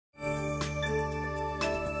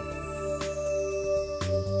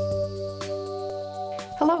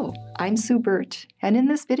Hello, I'm Sue Burt, and in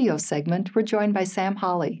this video segment, we're joined by Sam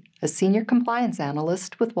Hawley, a Senior Compliance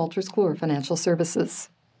Analyst with Wolters Kluwer Financial Services.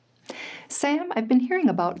 Sam, I've been hearing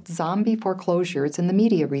about zombie foreclosures in the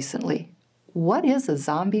media recently. What is a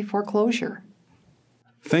zombie foreclosure?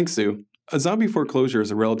 Thanks, Sue. A zombie foreclosure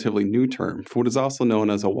is a relatively new term for what is also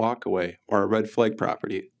known as a walkaway or a red flag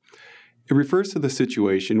property. It refers to the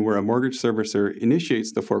situation where a mortgage servicer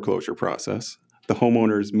initiates the foreclosure process, the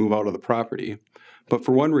homeowners move out of the property, but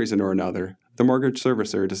for one reason or another, the mortgage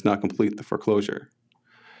servicer does not complete the foreclosure.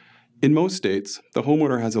 In most states, the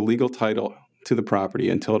homeowner has a legal title to the property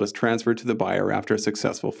until it is transferred to the buyer after a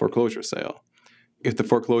successful foreclosure sale. If the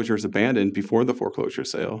foreclosure is abandoned before the foreclosure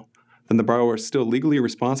sale, then the borrower is still legally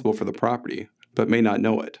responsible for the property, but may not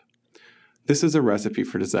know it. This is a recipe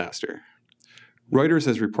for disaster. Reuters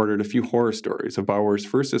has reported a few horror stories of borrowers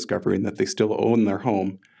first discovering that they still own their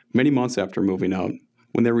home many months after moving out,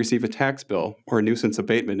 when they receive a tax bill or a nuisance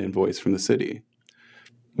abatement invoice from the city.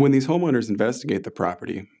 When these homeowners investigate the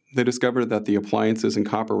property, they discover that the appliances and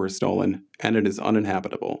copper were stolen and it is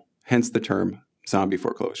uninhabitable, hence the term zombie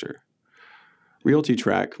foreclosure.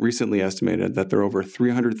 RealtyTrack recently estimated that there are over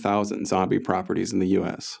 300,000 zombie properties in the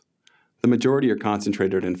U.S. The majority are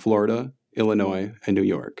concentrated in Florida, Illinois, and New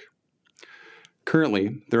York.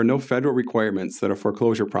 Currently, there are no federal requirements that a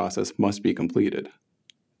foreclosure process must be completed.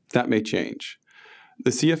 That may change. The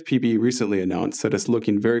CFPB recently announced that it's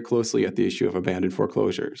looking very closely at the issue of abandoned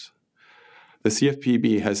foreclosures. The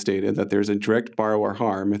CFPB has stated that there is a direct borrower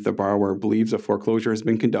harm if the borrower believes a foreclosure has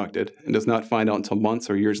been conducted and does not find out until months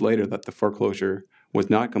or years later that the foreclosure was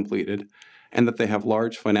not completed, and that they have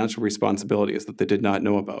large financial responsibilities that they did not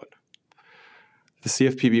know about. The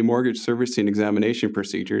CFPB mortgage servicing examination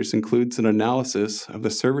procedures includes an analysis of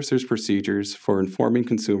the servicer's procedures for informing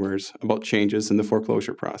consumers about changes in the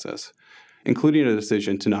foreclosure process, including a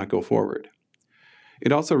decision to not go forward.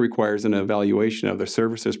 It also requires an evaluation of the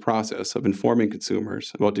servicer's process of informing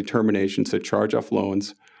consumers about determinations to charge off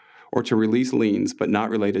loans or to release liens but not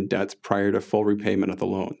related debts prior to full repayment of the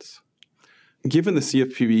loans. Given the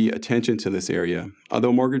CFPB attention to this area,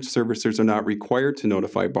 although mortgage servicers are not required to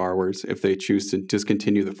notify borrowers if they choose to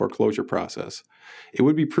discontinue the foreclosure process, it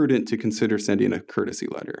would be prudent to consider sending a courtesy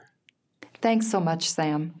letter. Thanks so much,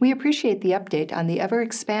 Sam. We appreciate the update on the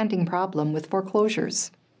ever-expanding problem with foreclosures.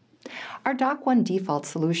 Our Doc 1 default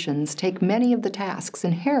solutions take many of the tasks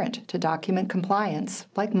inherent to document compliance,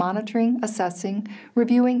 like monitoring, assessing,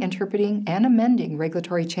 reviewing, interpreting, and amending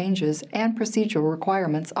regulatory changes and procedural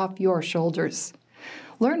requirements off your shoulders.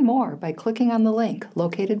 Learn more by clicking on the link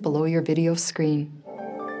located below your video screen.